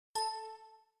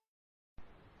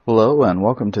Hello and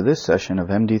welcome to this session of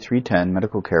MD310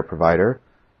 Medical Care Provider,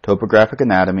 Topographic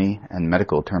Anatomy, and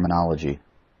Medical Terminology.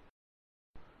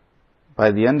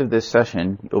 By the end of this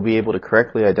session, you'll be able to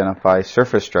correctly identify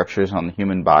surface structures on the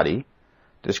human body,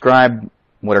 describe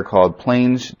what are called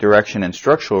planes, direction, and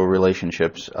structural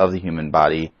relationships of the human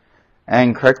body,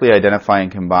 and correctly identify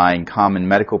and combine common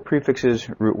medical prefixes,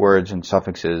 root words, and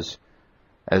suffixes,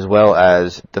 as well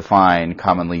as define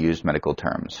commonly used medical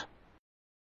terms.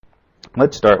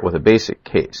 Let's start with a basic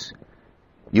case.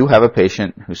 You have a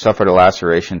patient who suffered a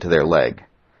laceration to their leg.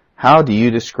 How do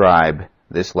you describe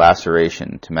this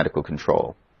laceration to medical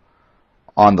control?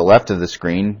 On the left of the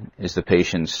screen is the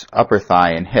patient's upper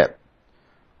thigh and hip.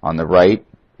 On the right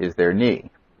is their knee.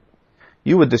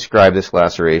 You would describe this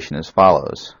laceration as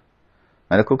follows.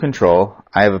 Medical control,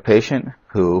 I have a patient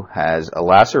who has a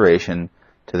laceration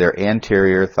to their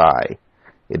anterior thigh.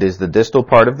 It is the distal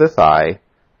part of the thigh,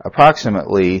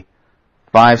 approximately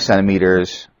 5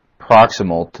 centimeters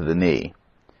proximal to the knee.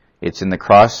 It's in the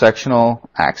cross-sectional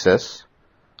axis,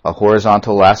 a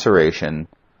horizontal laceration,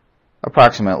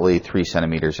 approximately 3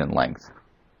 centimeters in length.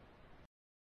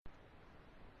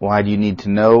 Why do you need to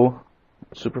know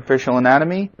superficial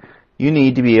anatomy? You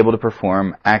need to be able to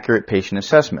perform accurate patient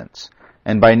assessments.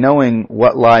 And by knowing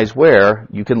what lies where,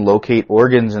 you can locate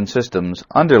organs and systems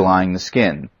underlying the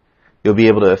skin. You'll be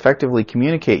able to effectively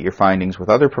communicate your findings with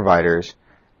other providers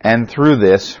and through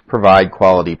this, provide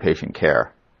quality patient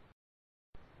care.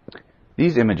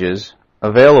 These images,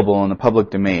 available in the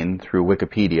public domain through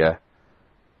Wikipedia,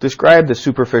 describe the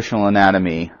superficial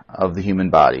anatomy of the human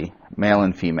body, male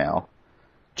and female.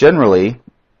 Generally,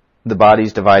 the body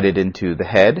is divided into the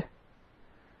head,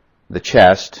 the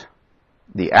chest,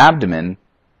 the abdomen,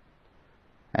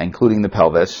 including the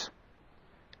pelvis,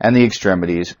 and the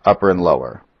extremities, upper and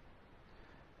lower.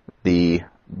 The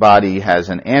body has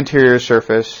an anterior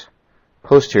surface,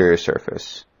 posterior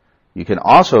surface. You can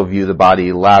also view the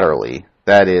body laterally,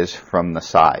 that is, from the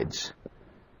sides.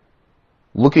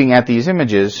 Looking at these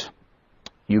images,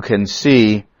 you can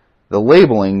see the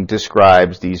labeling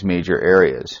describes these major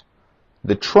areas.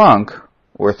 The trunk,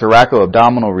 or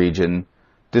thoraco-abdominal region,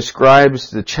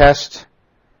 describes the chest,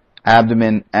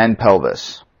 abdomen, and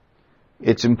pelvis.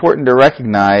 It's important to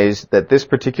recognize that this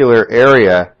particular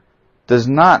area does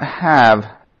not have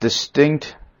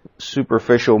distinct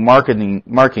superficial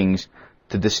markings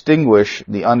to distinguish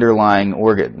the underlying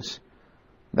organs.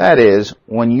 That is,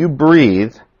 when you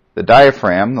breathe, the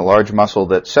diaphragm, the large muscle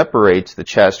that separates the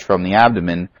chest from the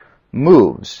abdomen,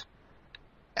 moves.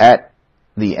 At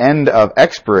the end of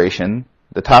expiration,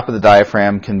 the top of the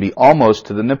diaphragm can be almost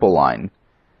to the nipple line.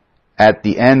 At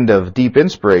the end of deep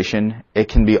inspiration, it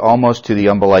can be almost to the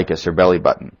umbilicus or belly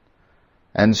button.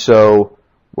 And so,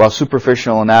 while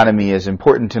superficial anatomy is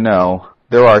important to know,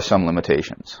 there are some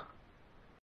limitations.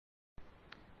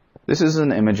 This is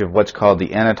an image of what's called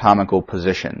the anatomical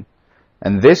position,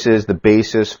 and this is the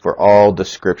basis for all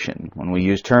description. When we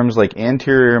use terms like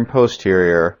anterior and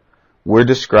posterior, we're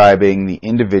describing the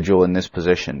individual in this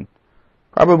position.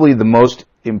 Probably the most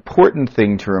important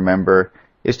thing to remember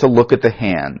is to look at the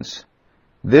hands.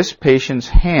 This patient's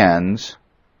hands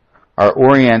are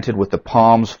oriented with the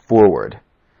palms forward.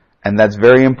 And that's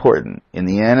very important. In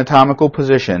the anatomical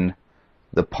position,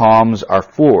 the palms are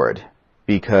forward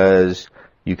because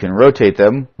you can rotate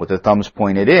them with the thumbs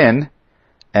pointed in,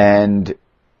 and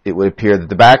it would appear that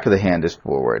the back of the hand is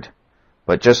forward.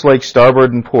 But just like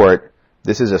starboard and port,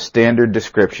 this is a standard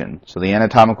description. So the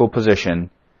anatomical position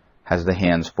has the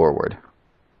hands forward.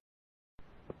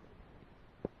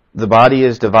 The body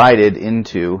is divided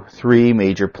into 3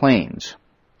 major planes.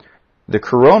 The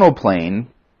coronal plane,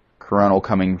 coronal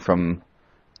coming from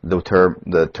the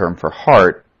term for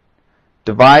heart,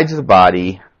 divides the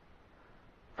body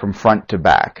from front to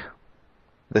back.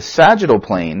 The sagittal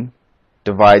plane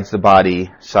divides the body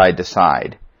side to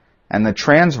side, and the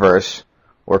transverse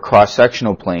or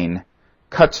cross-sectional plane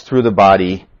cuts through the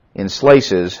body in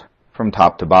slices from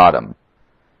top to bottom.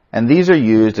 And these are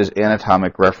used as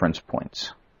anatomic reference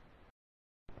points.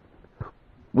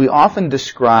 We often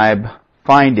describe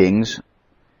findings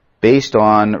based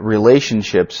on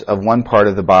relationships of one part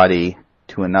of the body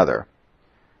to another.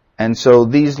 And so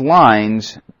these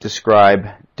lines describe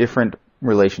different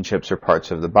relationships or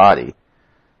parts of the body.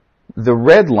 The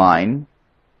red line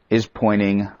is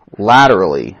pointing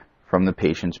laterally from the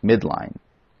patient's midline.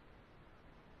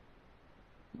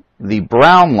 The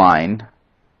brown line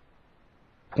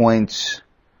points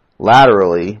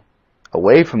laterally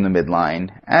away from the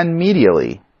midline and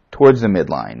medially towards the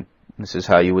midline. This is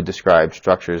how you would describe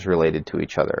structures related to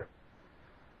each other.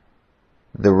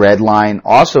 The red line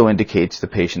also indicates the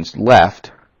patient's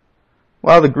left.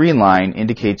 while the green line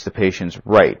indicates the patient's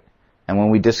right. And when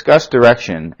we discuss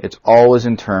direction, it's always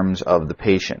in terms of the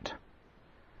patient.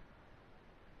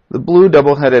 The blue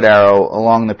double-headed arrow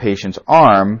along the patient's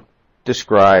arm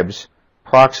describes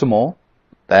proximal,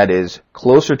 that is,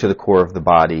 closer to the core of the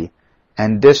body,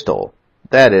 and distal,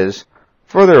 that is,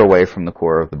 further away from the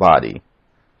core of the body.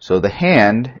 So the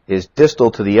hand is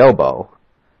distal to the elbow,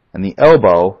 and the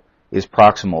elbow is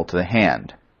proximal to the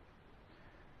hand.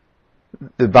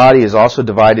 The body is also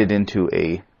divided into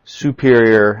a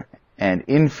superior and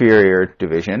inferior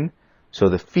division, so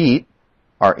the feet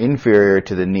are inferior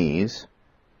to the knees,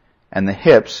 and the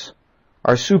hips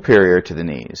are superior to the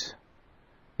knees.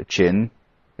 The chin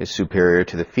is superior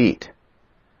to the feet.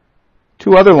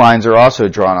 Two other lines are also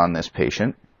drawn on this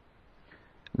patient.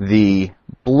 The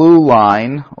blue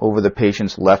line over the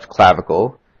patient's left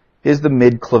clavicle is the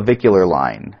mid-clavicular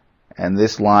line, and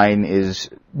this line is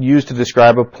used to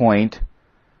describe a point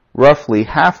roughly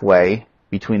halfway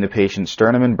between the patient's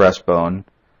sternum and breastbone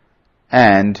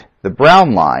and the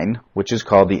brown line, which is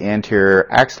called the anterior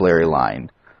axillary line,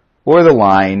 or the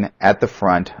line at the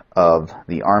front of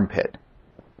the armpit.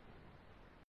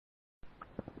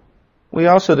 We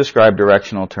also describe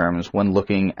directional terms when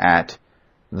looking at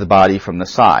the body from the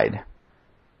side.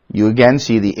 You again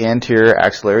see the anterior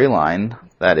axillary line,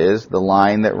 that is, the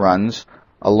line that runs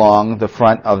along the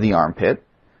front of the armpit.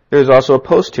 There's also a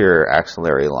posterior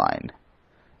axillary line.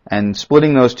 And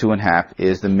splitting those two in half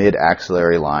is the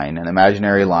mid-axillary line, an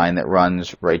imaginary line that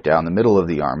runs right down the middle of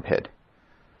the armpit.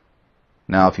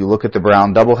 Now, if you look at the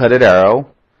brown double-headed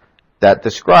arrow, that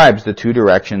describes the two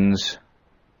directions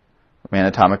of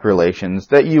anatomic relations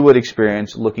that you would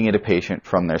experience looking at a patient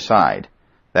from their side.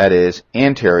 That is,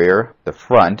 anterior, the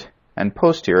front, and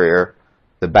posterior,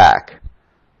 the back.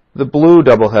 The blue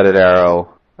double-headed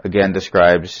arrow again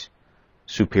describes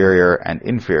superior and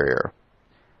inferior.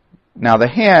 Now, the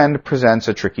hand presents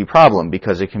a tricky problem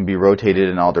because it can be rotated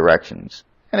in all directions.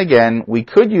 And again, we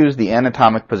could use the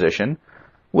anatomic position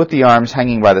with the arms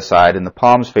hanging by the side and the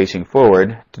palms facing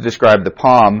forward to describe the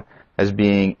palm as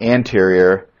being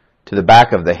anterior to the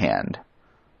back of the hand,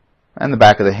 and the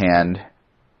back of the hand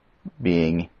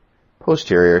being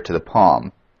posterior to the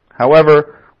palm.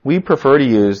 However, we prefer to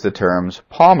use the terms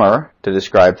palmar to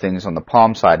describe things on the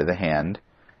palm side of the hand,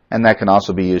 and that can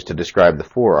also be used to describe the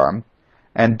forearm,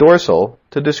 and dorsal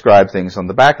to describe things on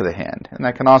the back of the hand, and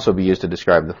that can also be used to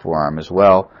describe the forearm as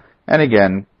well. And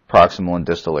again, proximal and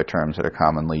distal are terms that are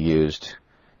commonly used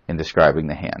in describing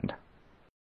the hand.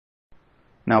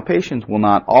 Now, patients will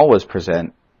not always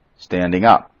present standing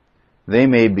up. They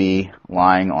may be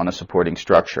lying on a supporting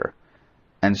structure.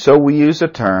 And so we use the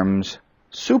terms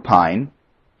supine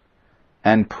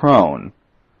and prone.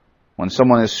 When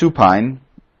someone is supine,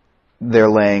 they're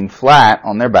laying flat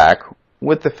on their back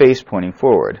with the face pointing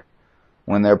forward.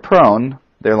 When they're prone,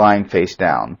 they're lying face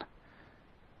down.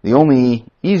 The only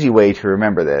easy way to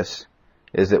remember this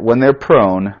is that when they're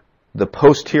prone, the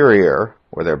posterior,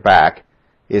 or their back,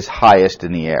 is highest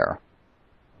in the air.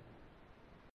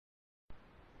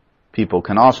 People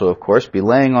can also, of course, be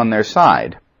laying on their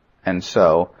side, and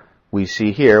so we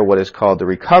see here what is called the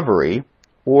recovery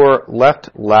or left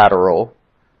lateral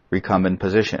recumbent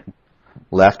position.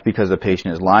 Left because the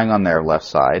patient is lying on their left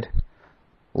side,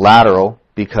 lateral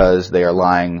because they are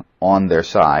lying on their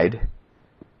side,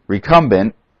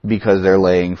 recumbent because they're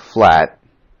laying flat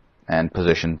and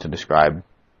positioned to describe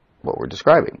what we're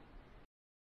describing.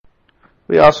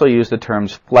 We also use the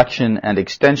terms flexion and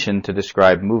extension to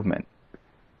describe movement.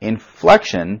 In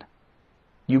flexion,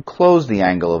 you close the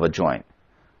angle of a joint.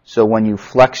 So when you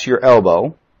flex your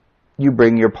elbow, you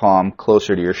bring your palm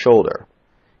closer to your shoulder.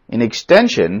 In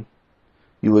extension,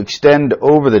 you extend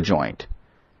over the joint.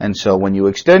 And so when you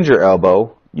extend your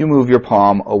elbow, you move your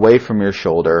palm away from your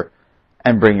shoulder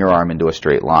and bring your arm into a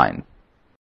straight line.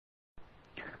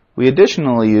 We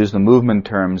additionally use the movement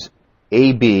terms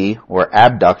AB, or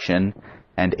abduction,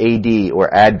 and AD,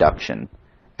 or adduction.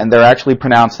 And they're actually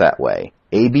pronounced that way,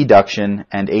 abduction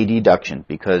and adduction,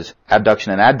 because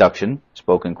abduction and adduction,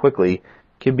 spoken quickly,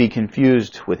 can be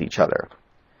confused with each other.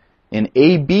 In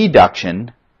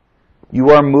abduction, you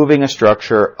are moving a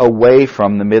structure away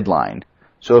from the midline.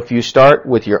 So if you start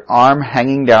with your arm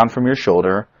hanging down from your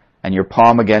shoulder and your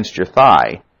palm against your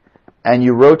thigh, and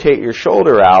you rotate your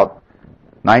shoulder out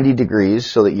 90 degrees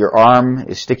so that your arm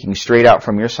is sticking straight out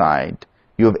from your side,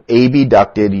 you have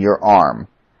abducted your arm.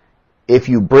 If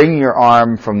you bring your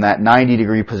arm from that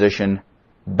 90-degree position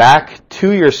back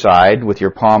to your side with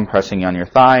your palm pressing on your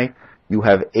thigh, you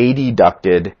have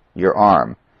adducted your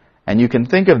arm. And you can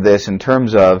think of this in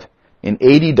terms of, in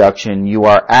adduction, you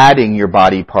are adding your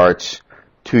body parts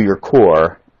to your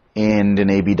core, and in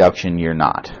abduction you're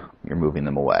not. You're moving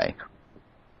them away.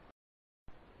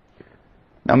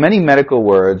 Now, many medical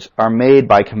words are made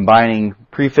by combining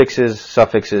prefixes,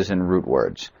 suffixes, and root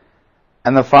words.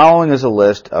 And the following is a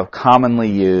list of commonly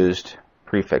used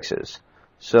prefixes.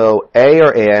 So, a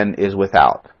or an is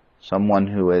without. Someone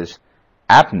who is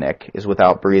apneic is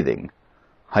without breathing.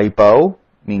 Hypo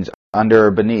means under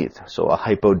or beneath. So a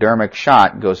hypodermic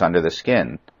shot goes under the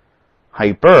skin.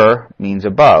 Hyper means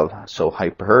above. So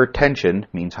hypertension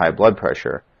means high blood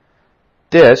pressure.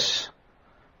 Dys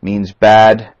means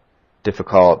bad,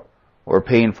 difficult, or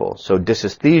painful. So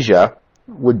dysesthesia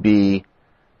would be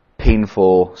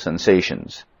painful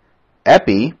sensations.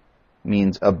 Epi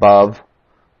means above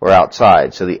or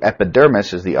outside. So the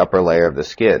epidermis is the upper layer of the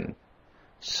skin.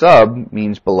 Sub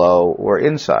means below or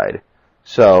inside.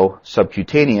 So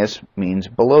subcutaneous means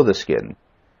below the skin.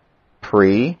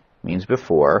 Pre means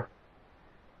before.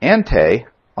 Ante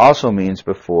also means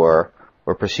before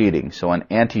or preceding. So an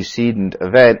antecedent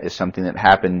event is something that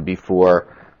happened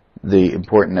before the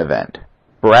important event.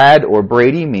 Brad or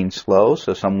Brady means slow,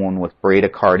 so someone with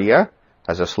bradycardia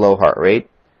has a slow heart rate.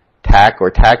 Tack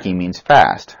or tacky means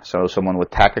fast, so someone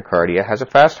with tachycardia has a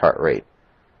fast heart rate.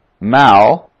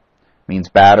 Mal means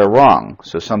bad or wrong,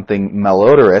 so something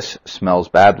malodorous smells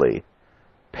badly.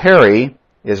 Peri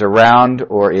is around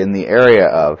or in the area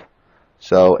of,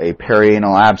 so a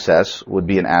perianal abscess would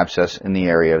be an abscess in the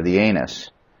area of the anus.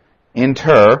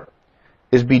 Inter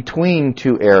is between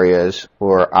two areas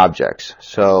or objects,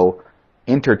 so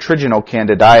intertriginal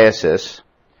candidiasis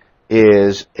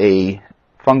is a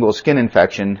fungal skin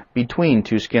infection between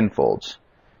two skin folds.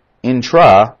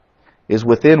 Intra is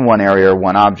within one area or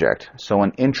one object, so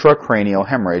an intracranial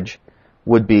hemorrhage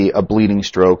would be a bleeding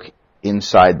stroke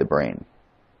inside the brain.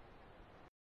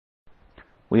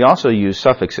 We also use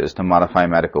suffixes to modify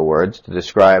medical words to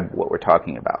describe what we're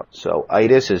talking about. So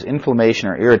itis is inflammation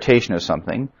or irritation of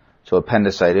something, so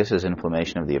appendicitis is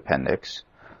inflammation of the appendix.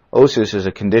 Osis is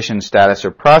a condition, status,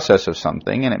 or process of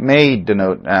something, and it may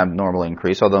denote abnormal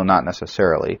increase, although not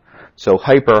necessarily. So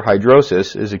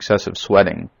hyperhidrosis is excessive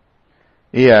sweating.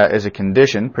 Ia is a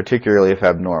condition, particularly if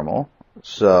abnormal.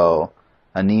 So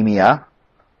anemia,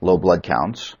 low blood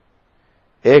counts.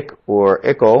 Ick or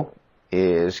ickle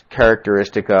is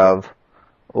characteristic of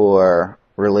or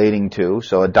relating to.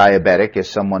 So a diabetic is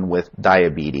someone with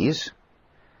diabetes.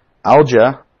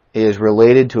 Algia is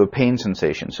related to a pain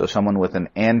sensation. So someone with an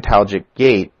antalgic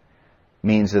gait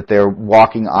means that they're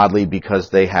walking oddly because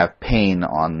they have pain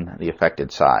on the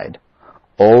affected side.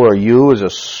 Ol or u is a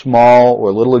small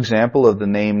or little example of the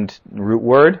named root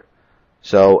word.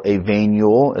 So a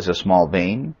venule is a small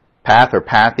vein. Path or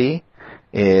pathy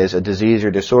is a disease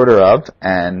or disorder of,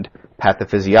 and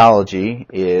pathophysiology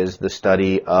is the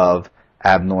study of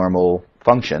abnormal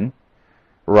function.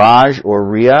 Raj or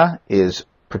Ria is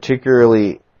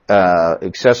particularly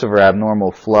excessive or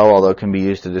abnormal flow, although it can be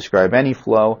used to describe any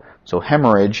flow. So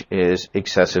hemorrhage is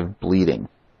excessive bleeding.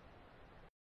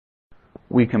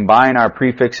 We combine our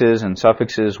prefixes and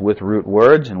suffixes with root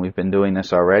words, and we've been doing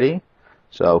this already.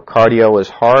 So cardio is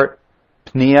heart,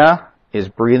 pnea is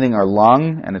breathing or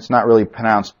lung, and it's not really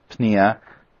pronounced pnea.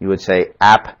 You would say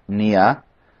apnea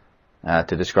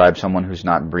to describe someone who's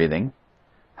not breathing.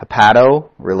 Hepato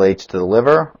relates to the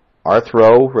liver.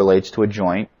 Arthro relates to a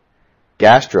joint.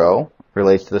 Gastro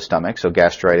relates to the stomach, so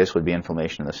gastritis would be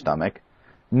inflammation of the stomach.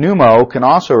 Pneumo can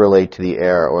also relate to the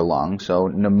air or lung, so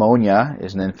pneumonia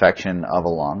is an infection of a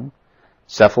lung.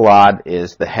 Cephalad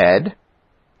is the head.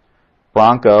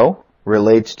 Broncho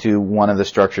relates to one of the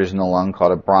structures in the lung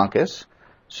called a bronchus,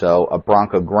 so a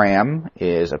bronchogram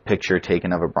is a picture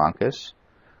taken of a bronchus.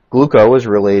 Gluco is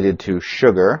related to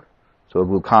sugar, so a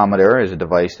glucometer is a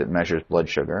device that measures blood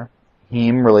sugar.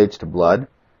 Heme relates to blood.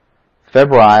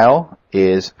 Febrile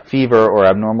is fever or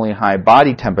abnormally high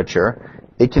body temperature.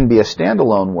 It can be a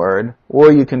standalone word,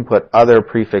 or you can put other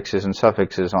prefixes and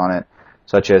suffixes on it,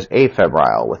 such as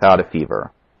afebrile, without a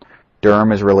fever.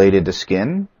 Derm is related to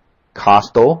skin.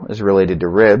 Costal is related to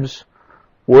ribs.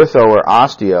 Ortho or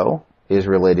osteo is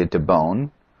related to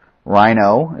bone.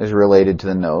 Rhino is related to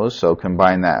the nose, so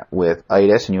combine that with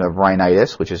itis, and you have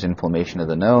rhinitis, which is inflammation of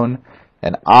the nose.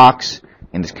 And ox,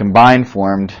 in its combined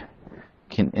form,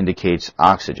 indicates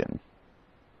oxygen.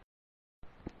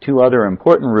 Two other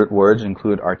important root words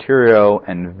include arterio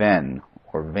and ven,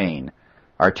 or vein.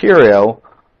 Arterio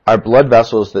are blood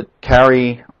vessels that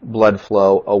carry blood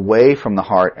flow away from the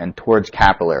heart and towards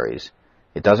capillaries.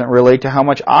 It doesn't relate to how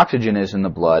much oxygen is in the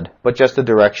blood, but just the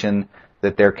direction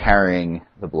that they're carrying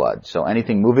the blood. So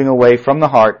anything moving away from the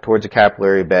heart towards a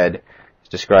capillary bed is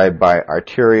described by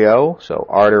arterio, so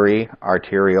artery,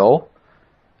 arteriole.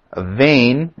 A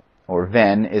vein or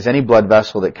ven, is any blood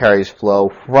vessel that carries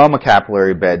flow from a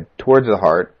capillary bed towards the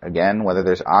heart. Again, whether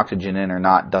there's oxygen in or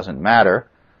not doesn't matter.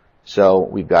 So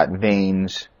we've got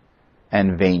veins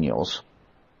and venules.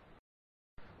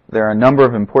 There are a number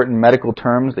of important medical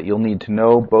terms that you'll need to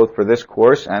know both for this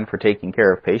course and for taking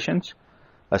care of patients.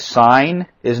 A sign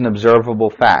is an observable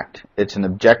fact. It's an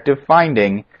objective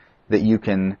finding that you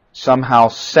can somehow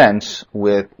sense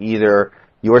with either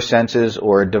your senses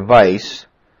or a device.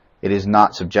 It is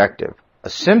not subjective. A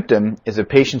symptom is a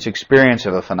patient's experience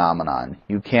of a phenomenon.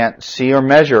 You can't see or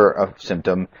measure a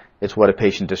symptom. It's what a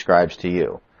patient describes to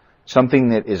you. Something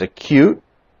that is acute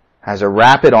has a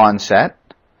rapid onset.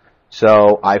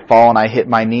 So I fall and I hit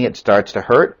my knee, it starts to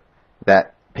hurt.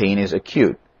 That pain is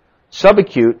acute.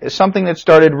 Subacute is something that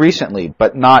started recently,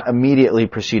 but not immediately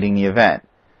preceding the event.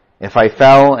 If I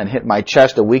fell and hit my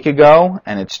chest a week ago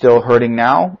and it's still hurting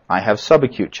now, I have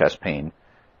subacute chest pain.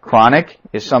 Chronic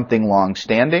is something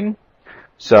long-standing.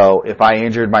 So if I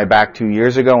injured my back 2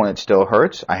 years ago and it still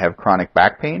hurts, I have chronic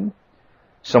back pain.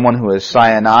 Someone who is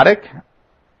cyanotic,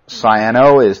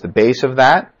 cyano is the base of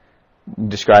that,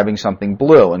 describing something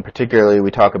blue. And particularly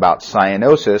we talk about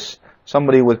cyanosis,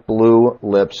 somebody with blue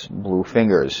lips, blue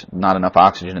fingers, not enough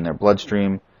oxygen in their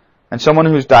bloodstream. And someone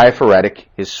who's diaphoretic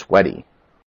is sweaty.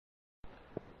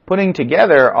 Putting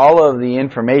together all of the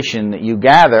information that you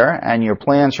gather and your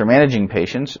plans for managing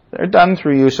patients are done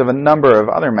through use of a number of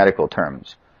other medical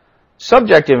terms.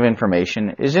 Subjective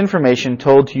information is information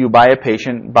told to you by a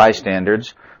patient,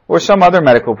 bystanders, or some other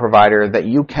medical provider that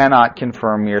you cannot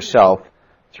confirm yourself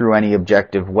through any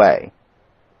objective way.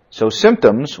 So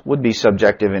symptoms would be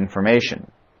subjective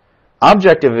information.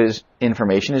 Objective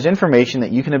information is information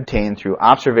that you can obtain through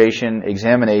observation,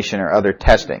 examination, or other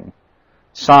testing.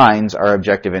 Signs are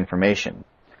objective information.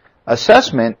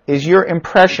 Assessment is your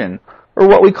impression, or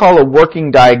what we call a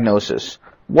working diagnosis,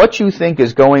 what you think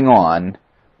is going on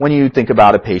when you think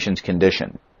about a patient's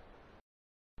condition.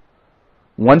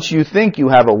 Once you think you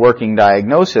have a working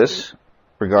diagnosis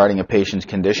regarding a patient's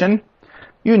condition,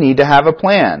 you need to have a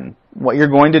plan, what you're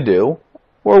going to do,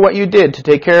 or what you did to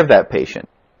take care of that patient.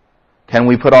 Can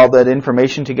we put all that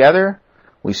information together?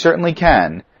 We certainly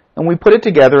can, and we put it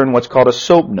together in what's called a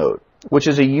SOAP note, which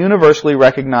is a universally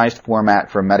recognized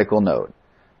format for a medical note.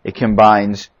 It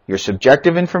combines your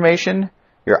subjective information,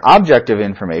 your objective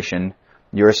information,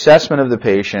 your assessment of the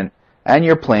patient, and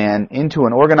your plan into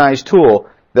an organized tool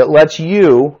that lets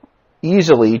you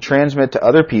easily transmit to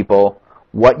other people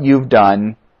what you've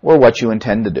done or what you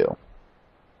intend to do.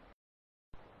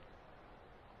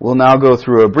 We'll now go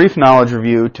through a brief knowledge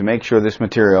review to make sure this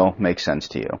material makes sense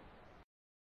to you.